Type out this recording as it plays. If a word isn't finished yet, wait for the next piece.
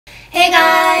Hey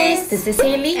guys! This is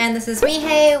Haley. And this is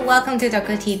Mihei. Welcome to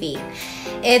Doku TV.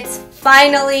 It's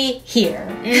finally here.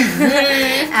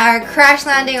 Our Crash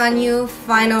Landing on You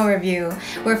final review.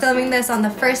 We're filming this on the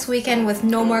first weekend with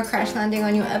no more Crash Landing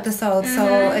on You episodes,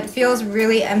 so it feels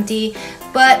really empty.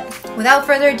 But without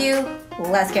further ado,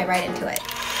 let's get right into it.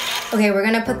 Okay, we're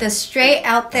gonna put this straight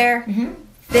out there.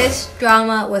 This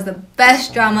drama was the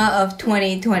best drama of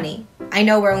 2020. I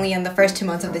know we're only in the first 2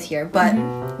 months of this year, but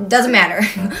it doesn't matter.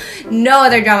 No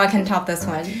other drama can top this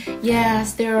one.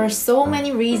 Yes, there are so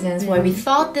many reasons why we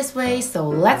thought this way, so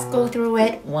let's go through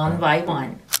it one by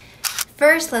one.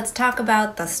 First, let's talk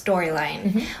about the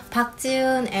storyline. Park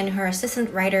Ji-eun and her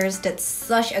assistant writers did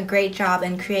such a great job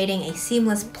in creating a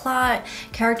seamless plot,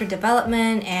 character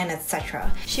development, and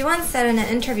etc. She once said in an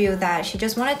interview that she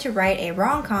just wanted to write a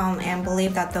rom-com and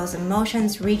believed that those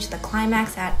emotions reached the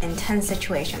climax at intense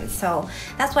situations. So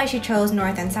that's why she chose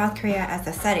North and South Korea as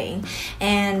the setting.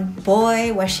 And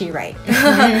boy, was she right.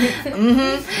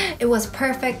 It was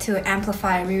perfect to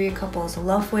amplify Riri couple's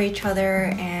love for each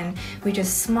other, and we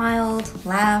just smiled,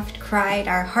 laughed, cried,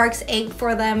 our hearts ached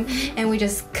for them, and we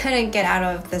just couldn't get out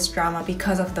of this drama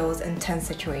because of those intense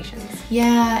situations.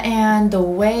 Yeah, and the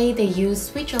way they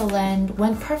used Switzerland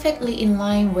went perfectly in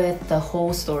line with the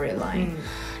whole storyline.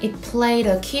 It played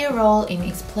a key role in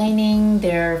explaining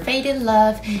their faded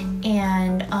love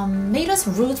and made us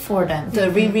root for them, the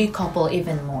Riri couple,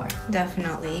 even more.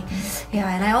 Definitely.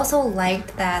 Yeah, and I also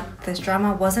liked that this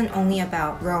drama wasn't only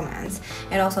about romance.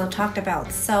 It also talked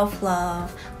about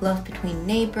self-love, love between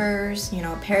neighbors,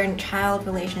 parent-child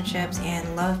relationships,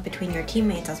 and love between your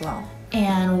teammates as well.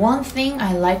 And one thing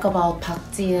I like about Park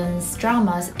Ji-eun's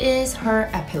dramas is her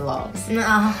epilogues.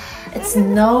 It's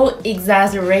no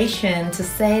exaggeration to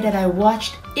say that I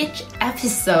watched each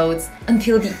episode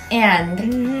until the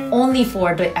end only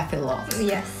for the epilogue.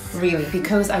 Yes. Really,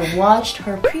 because I watched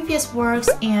her previous works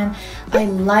and I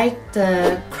liked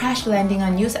the Crash Landing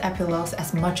on You's epilogues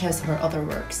as much as her other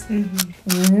works.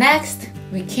 Next,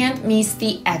 we can't miss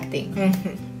the acting.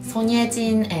 Son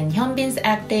Ye-jin and Hyunbin's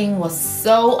acting was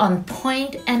so on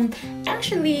point, and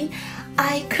actually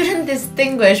I couldn't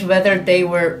distinguish whether they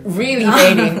were really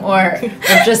dating or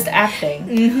just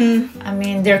acting. I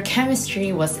mean, their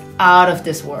chemistry was out of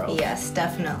this world. Yes,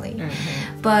 definitely.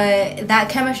 But that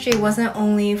chemistry wasn't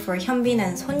only for Hyunbin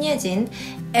and Son Ye-jin.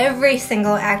 Every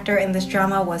single actor in this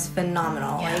drama was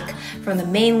phenomenal. Like from the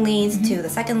main leads to the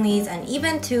second leads, and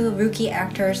even to rookie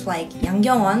actors like Yang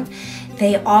Young-won.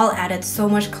 They all added so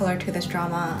much color to this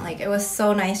drama. Like, it was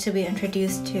so nice to be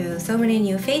introduced to so many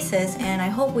new faces, and I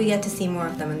hope we get to see more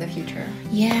of them in the future.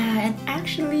 Yeah, and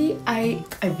actually, I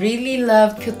really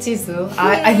love Pyo Ji-soo.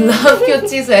 I love Pyo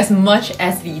Ji-soo as much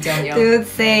as Lee Jung-young. Dude,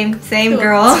 same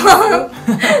girl.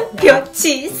 Pyo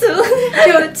Ji-soo.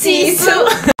 Pyo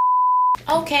Ji-soo.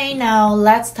 Okay, now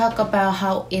let's talk about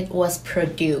how it was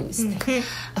produced.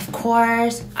 Of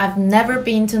course, I've never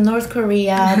been to North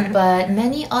Korea, but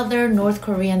many other North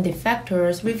Korean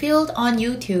defectors revealed on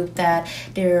YouTube that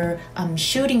their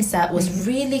shooting set was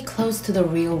really close to the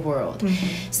real world.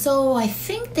 So I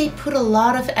think they put a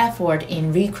lot of effort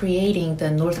in recreating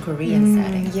the North Korean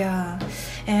setting. Yeah,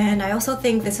 and I also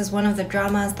think this is one of the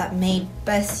dramas that made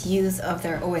best use of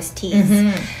their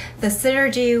OSTs. The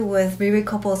synergy with Riri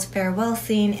couple's farewell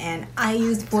scene and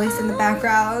IU's voice in the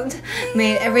background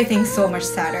made everything so much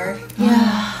sadder.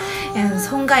 Yeah. And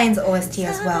Song Ga-in's OST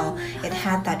as well. It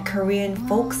had that Korean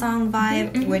folk song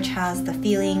vibe, which has the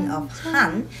feeling of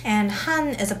Han. And Han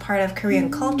is a part of Korean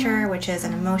culture, which is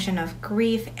an emotion of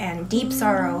grief and deep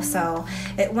sorrow, so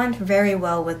it went very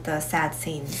well with the sad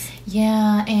scenes.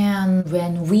 Yeah, and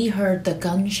when we heard the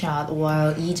gunshot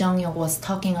while Lee Jung-hyuk was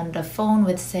talking on the phone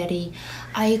with Seri,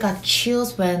 I got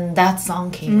chills when that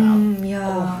song came out.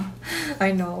 Yeah,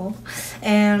 I know.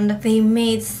 And they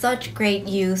made such great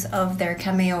use of their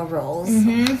cameo roles.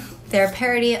 Their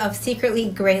parody of Secretly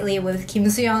Greatly with Kim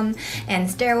Soo-yeon and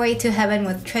Stairway to Heaven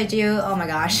with Treju, oh my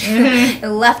gosh. It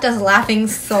left us laughing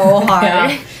so hard.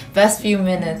 Yeah, best few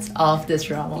minutes of this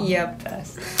drama. Yep.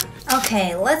 Best.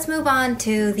 Okay, let's move on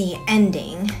to the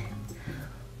ending.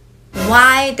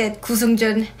 Why did Koo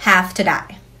Sung-jun have to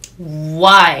die?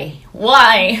 Why?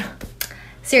 Why?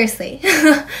 Seriously.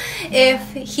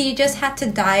 If he just had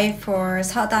to die for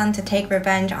Seodan to take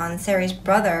revenge on Seri's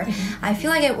brother, I feel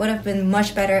like it would have been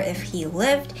much better if he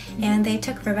lived and they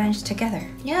took revenge together.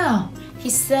 Yeah. He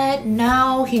said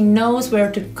now he knows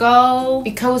where to go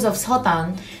because of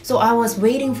Seodan. So I was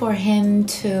waiting for him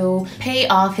to pay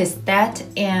off his debt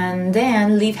and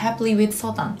then live happily with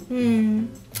Seodan.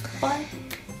 But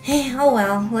Oh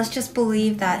well, let's just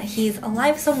believe that he's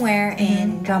alive somewhere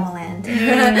in Dramaland.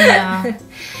 Yeah.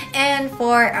 And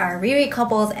for our Riri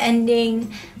couple's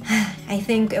ending, I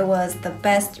think it was the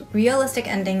best realistic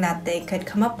ending that they could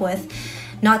come up with,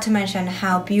 not to mention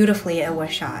how beautifully it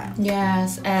was shot.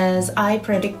 Yes, as I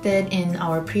predicted in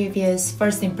our previous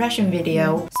first impression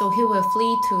video, so he will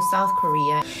flee to South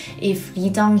Korea. If Lee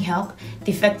Jung-hyuk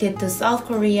defected to South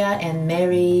Korea and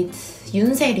married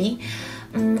Yoon Se-ri,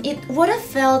 it would have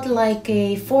felt like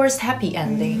a forced happy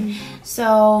ending.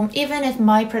 So even if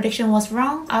my prediction was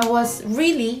wrong, I was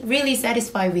really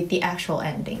satisfied with the actual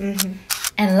ending.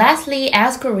 And lastly,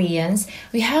 as Koreans,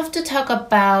 we have to talk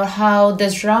about how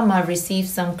this drama received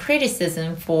some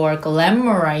criticism for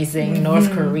glamorizing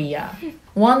North Korea.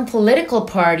 One political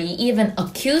party even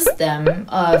accused them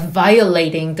of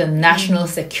violating the National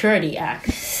Security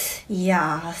Act.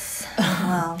 Yes.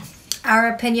 Well, our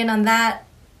opinion on that,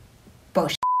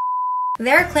 bullshit.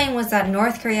 Their claim was that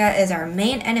North Korea is our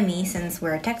main enemy since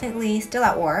we're technically still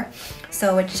at war,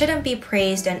 so it shouldn't be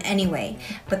praised in any way.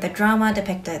 But the drama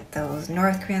depicted those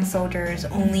North Korean soldiers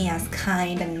only as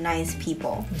kind and nice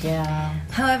people. Yeah.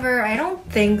 However, I don't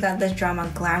think that this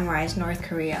drama glamorized North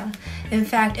Korea. In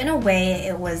fact, in a way,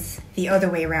 it was the other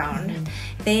way around.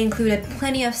 They included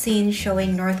plenty of scenes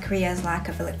showing North Korea's lack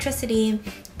of electricity,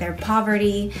 their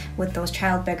poverty with those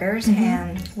child beggars,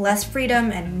 and less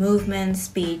freedom and movement,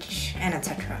 speech, and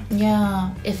etc.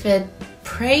 Yeah, if it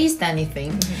praised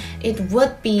anything, it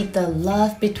would be the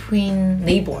love between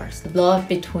neighbors, love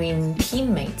between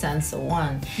teammates, and so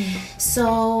on.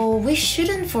 So we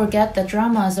shouldn't forget that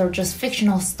dramas are just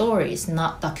fictional stories,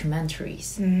 not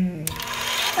documentaries.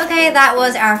 Okay, that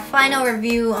was our final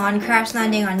review on Crash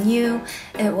Landing on You.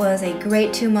 It was a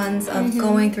great 2 months of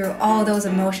going through all those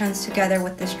emotions together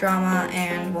with this drama,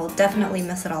 and we'll definitely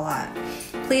miss it a lot.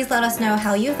 Please let us know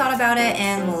how you thought about it,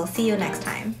 and we'll see you next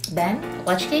time. Then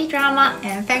watch K-drama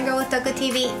And Fangirl with Doku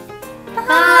TV.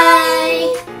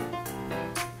 Bye!